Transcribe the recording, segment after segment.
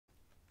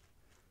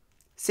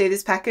See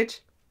this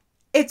package?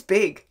 It's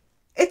big.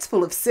 It's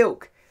full of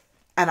silk.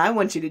 And I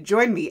want you to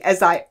join me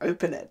as I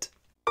open it.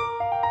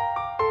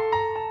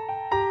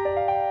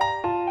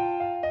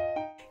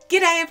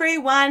 G'day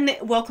everyone,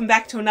 welcome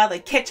back to another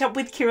Catch Up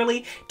with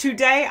Kiralee.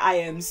 Today I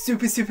am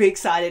super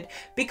excited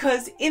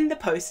because in the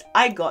post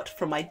I got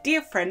from my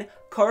dear friend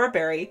Cora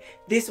Berry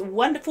this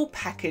wonderful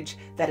package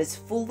that is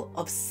full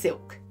of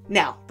silk.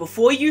 Now,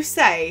 before you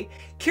say,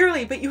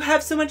 Kiralee, but you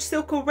have so much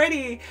silk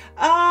already.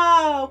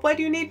 Why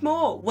do you need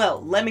more?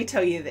 Well, let me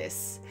tell you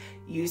this.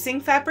 Using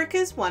fabric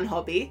is one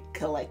hobby,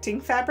 collecting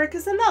fabric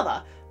is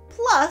another.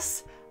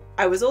 Plus,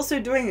 I was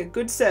also doing a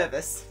good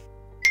service.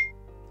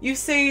 You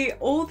see,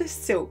 all this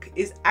silk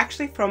is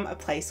actually from a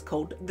place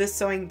called The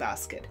Sewing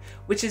Basket,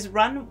 which is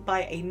run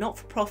by a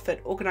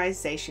not-for-profit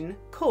organisation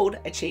called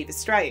Achieve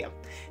Australia.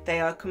 They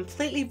are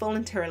completely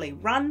voluntarily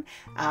run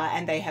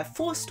and they have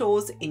 4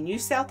 stores in New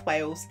South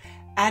Wales,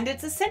 and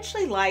it's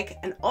essentially like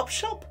an op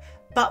shop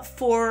but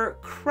for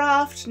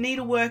craft,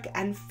 needlework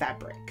and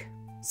fabric.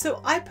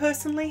 So I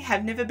personally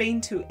have never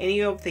been to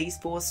any of these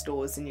 4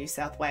 stores in New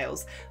South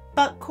Wales,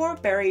 but Cora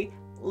Berry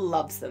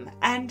loves them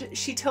and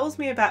she tells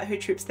me about her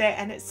trips there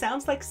and it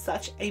sounds like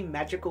such a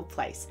magical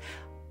place.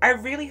 I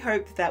really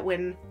hope that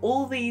when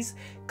all these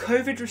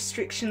COVID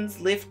restrictions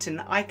lift and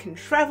I can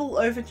travel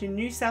over to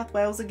New South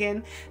Wales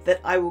again,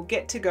 that I will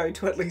get to go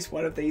to at least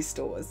one of these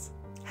stores.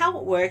 How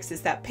it works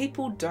is that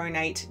people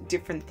donate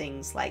different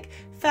things like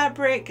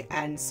fabric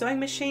and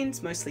sewing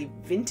machines, mostly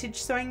vintage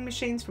sewing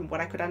machines from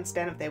what I could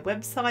understand of their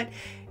website,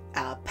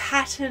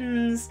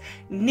 patterns,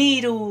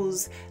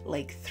 needles,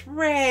 like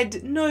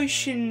thread,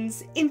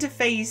 notions,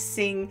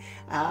 interfacing,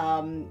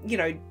 you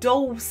know,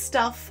 doll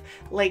stuff,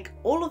 like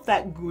all of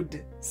that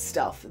good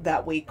stuff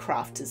that we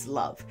crafters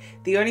love.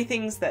 The only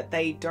things that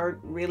they don't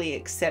really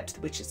accept,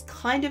 which is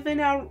kind of in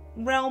our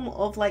realm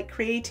of like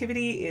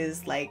creativity,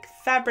 is like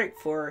fabric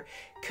for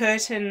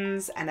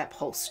curtains and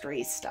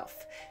upholstery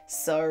stuff.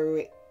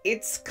 So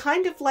it's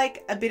kind of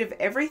like a bit of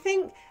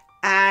everything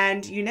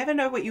and you never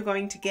know what you're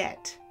going to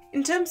get.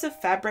 In terms of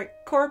fabric,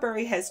 Cora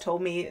Berry has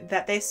told me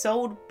that they're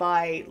sold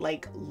by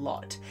like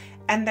lot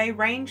and they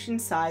range in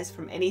size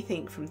from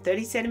anything from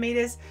 30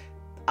 centimeters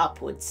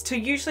upwards to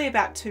usually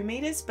about 2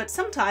 meters, but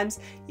sometimes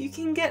you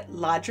can get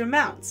larger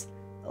amounts,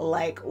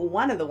 like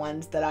one of the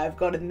ones that I've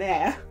got in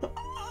there.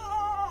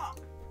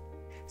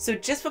 So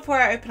just before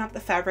I open up the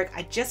fabric,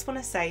 I just want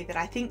to say that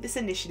I think this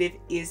initiative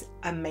is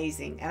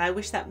amazing and I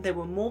wish that there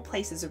were more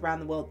places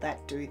around the world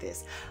that do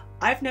this.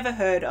 I've never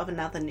heard of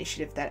another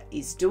initiative that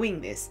is doing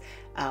this.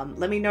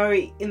 Let me know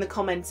in the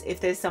comments if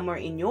there's somewhere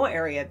in your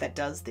area that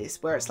does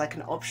this, where it's like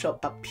an op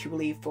shop but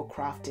purely for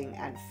crafting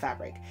and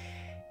fabric.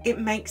 It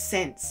makes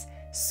sense.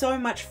 So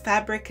much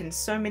fabric and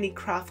so many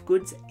craft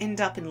goods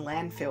end up in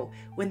landfill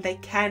when they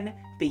can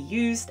be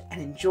used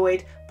and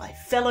enjoyed by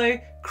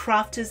fellow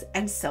crafters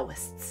and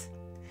sewists.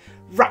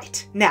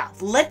 Right, now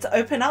let's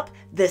open up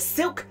the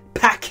silk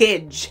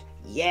package.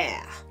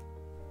 Yeah.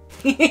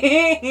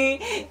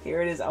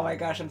 Here it is. Oh my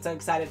gosh, I'm so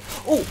excited.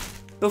 Oh,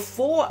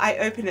 before I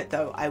open it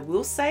though, I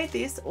will say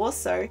this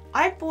also.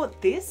 I bought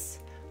this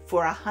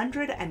for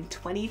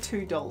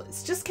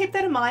 $122. Just keep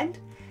that in mind.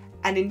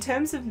 And in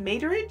terms of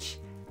meterage,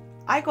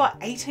 I got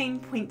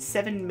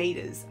 18.7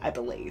 meters, I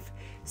believe.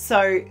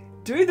 So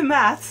do the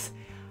maths.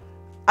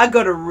 I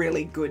got a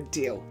really good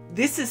deal.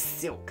 This is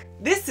silk.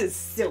 This is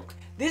silk.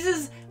 This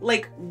is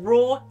like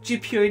raw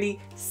Jipuni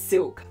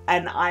silk.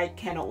 And I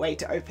cannot wait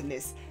to open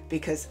this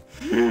because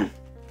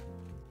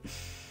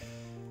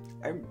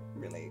I'm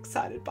really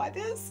excited by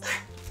this.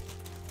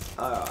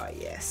 Oh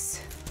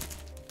yes.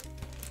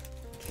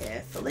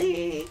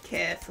 Carefully,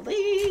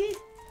 carefully.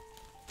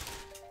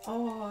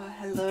 Oh,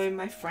 hello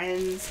my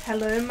friends.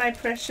 Hello my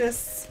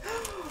precious.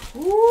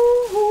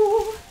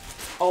 Ooh.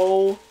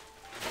 Oh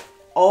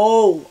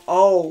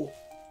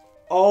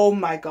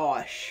my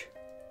gosh.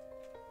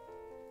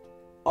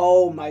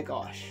 Oh my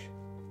gosh.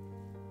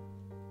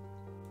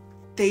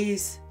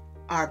 These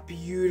are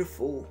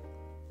beautiful.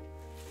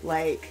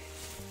 Like,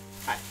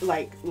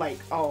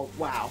 oh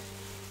wow.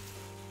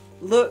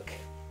 Look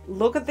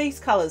at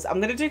these colors.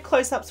 I'm gonna do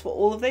close-ups for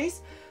all of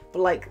these, but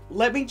like,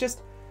 let me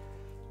just,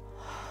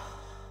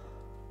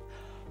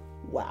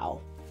 wow.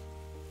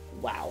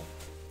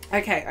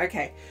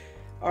 Okay.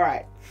 All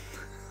right.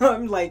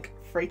 I'm like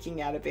freaking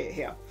out a bit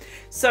here.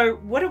 So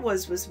what it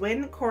was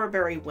when Cora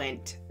Berry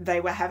went,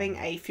 they were having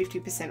a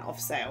 50%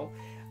 off sale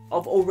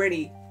of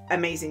already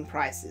amazing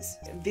prices.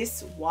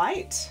 This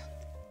white,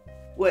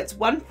 well, it's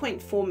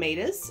 1.4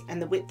 meters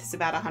and the width is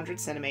about 100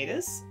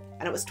 centimeters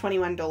and it was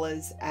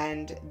 $21,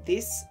 and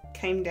this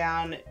came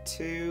down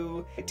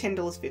to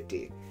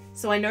 $10.50.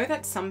 So I know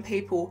that some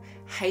people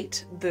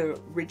hate the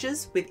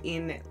ridges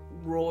within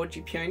raw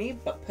Jipuni,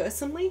 but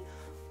personally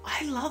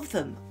I love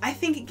them. I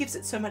think it gives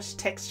it so much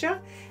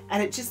texture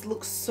and it just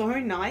looks so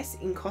nice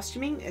in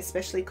costuming,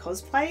 especially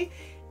cosplay.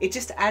 It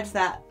just adds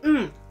that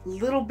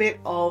little bit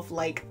of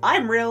like,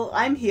 I'm real,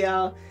 I'm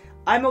here,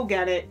 I'm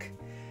organic.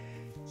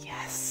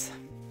 Yes,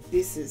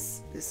 this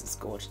is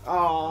gorgeous.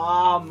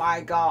 Oh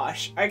my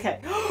gosh. Okay.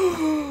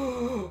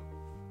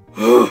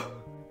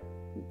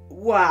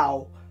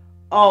 wow.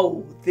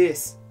 Oh,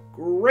 this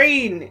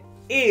green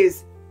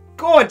is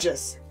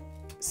gorgeous.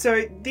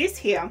 So this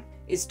here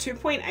is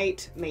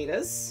 2.8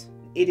 meters.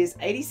 It is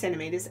 80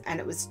 centimeters and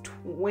it was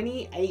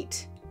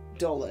 $28.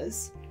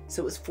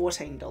 So it was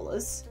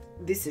 $14.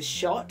 This is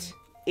shot.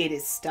 It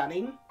is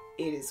stunning.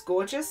 It is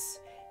gorgeous.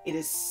 It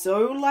is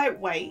so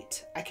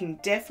lightweight. I can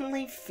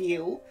definitely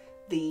feel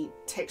the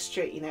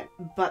texture in it,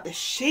 but the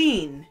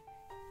sheen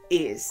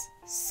is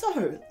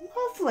so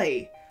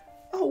lovely.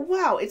 Oh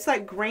wow, it's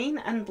like green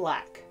and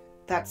black.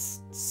 That's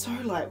so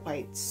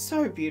lightweight,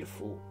 so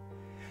beautiful.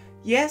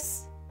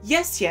 Yes,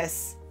 yes,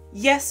 yes,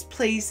 yes,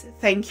 please,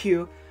 thank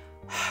you.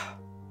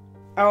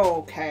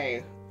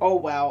 Okay. Oh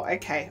wow,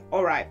 okay,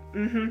 all right.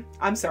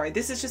 I'm sorry,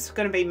 this is just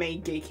gonna be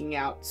me geeking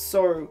out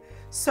so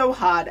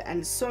hard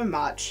and so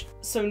much.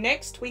 So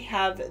next we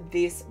have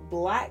this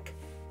black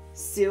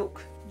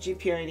silk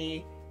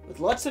Geeking with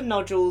lots of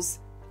nodules.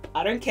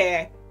 I don't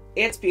care,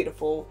 it's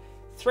beautiful.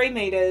 3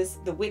 meters,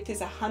 the width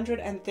is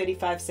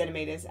 135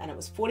 centimeters and it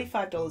was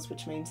 $45,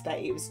 which means that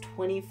it was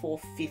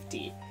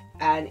 $24.50,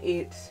 and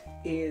it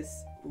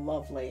is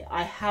lovely.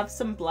 I have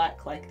some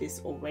black like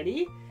this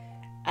already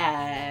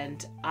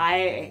and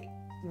I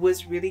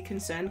was really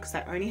concerned because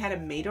I only had a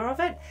meter of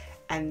it,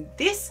 and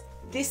this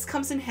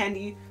comes in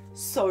handy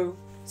so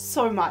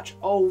much.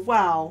 Oh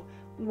wow,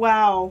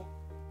 wow,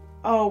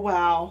 oh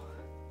wow,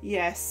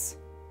 yes.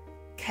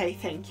 Okay,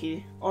 thank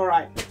you. All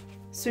right,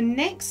 so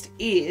next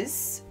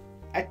is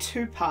a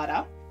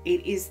two-parter.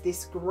 It is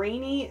this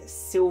greeny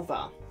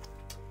silver,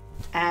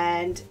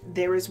 and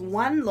there is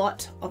one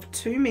lot of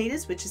 2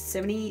 meters, which is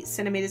 70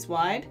 centimeters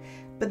wide,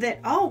 but then,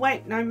 oh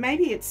wait, no,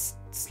 maybe it's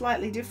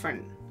slightly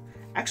different.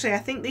 Actually, I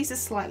think these are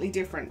slightly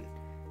different,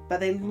 but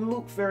they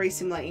look very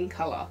similar in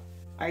color.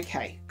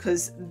 Okay,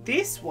 because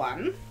this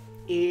one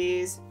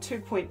is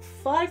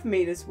 2.5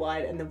 meters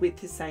wide and the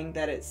width is saying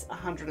that it's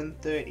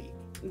 130.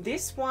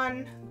 This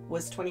one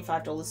was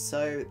 $25,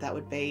 so that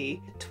would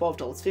be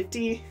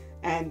 $12.50.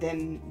 And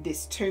then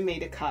this 2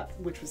 meter cut,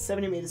 which was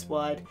 70 meters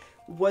wide,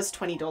 was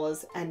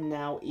 $20, and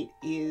now it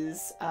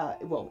is,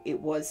 well, it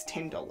was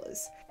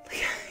 $10.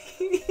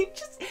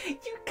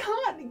 You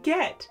can't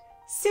get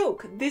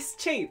silk this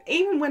cheap.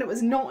 Even when it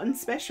was not on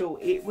special,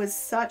 it was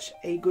such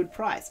a good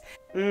price.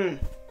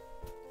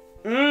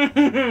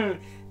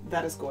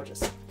 That is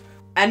gorgeous.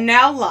 And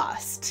now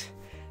last,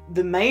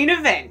 the main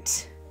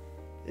event.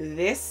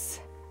 This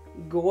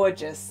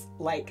gorgeous,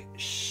 like,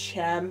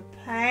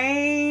 champagne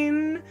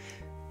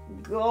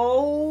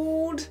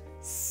gold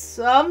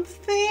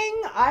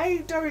something.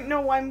 I don't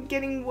know, I'm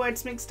getting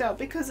words mixed up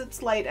because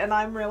it's late and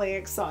I'm really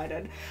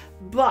excited,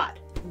 but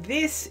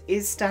this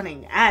is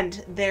stunning,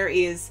 and there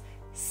is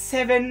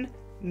 7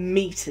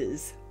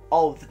 meters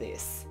of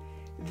this.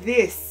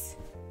 This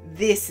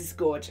is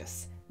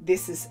gorgeous.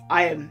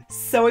 I am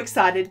so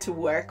excited to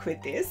work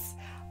with this.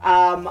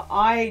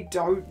 I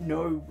don't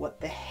know what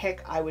the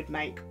heck I would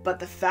make, but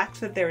the fact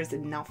that there is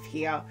enough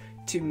here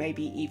to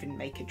maybe even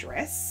make a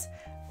dress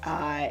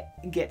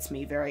gets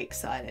me very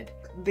excited.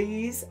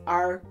 These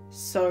are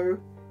so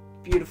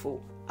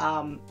beautiful.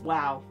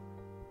 Wow.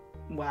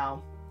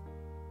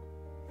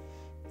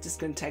 Just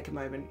gonna take a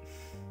moment.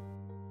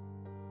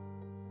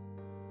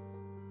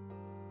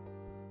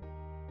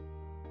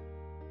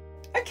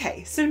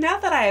 Okay, so now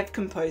that I have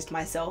composed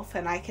myself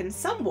and I can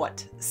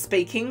somewhat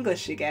speak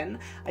English again,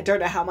 I don't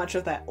know how much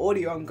of that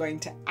audio I'm going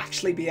to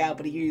actually be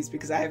able to use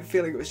because I have a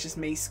feeling it was just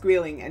me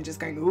squealing and just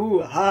going,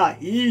 ooh, ha,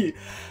 ee.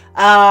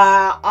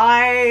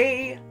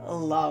 I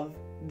love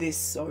this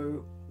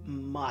so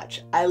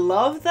much. I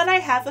love that I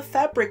have a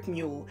fabric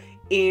mule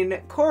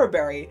in Cora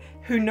Berry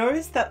who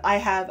knows that I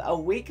have a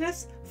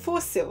weakness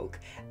for silk,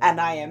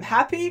 and I am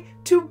happy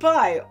to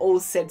buy all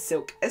said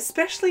silk,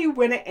 especially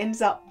when it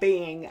ends up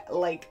being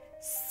like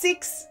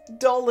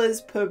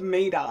 $6 per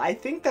meter. I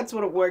think that's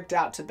what it worked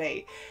out to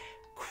be.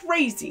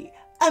 Crazy,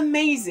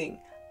 amazing.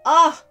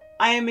 I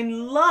am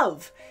in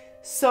love.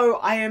 So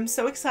I am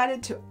so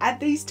excited to add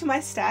these to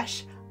my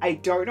stash. I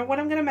don't know what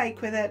I'm gonna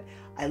make with it.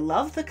 I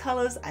love the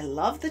colors, I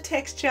love the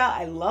texture,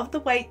 I love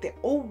the weight. They're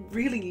all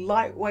really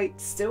lightweight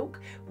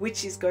silk,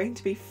 which is going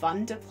to be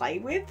fun to play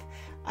with.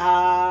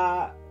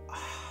 Wow.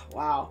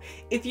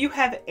 If you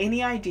have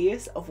any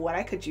ideas of what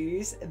I could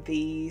use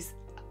these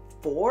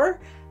for,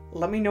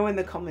 let me know in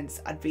the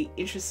comments. I'd be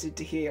interested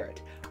to hear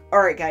it.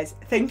 Alright guys,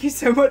 thank you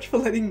so much for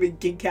letting me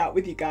geek out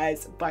with you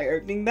guys by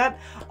opening that.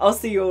 I'll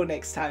see you all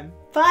next time.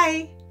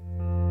 Bye!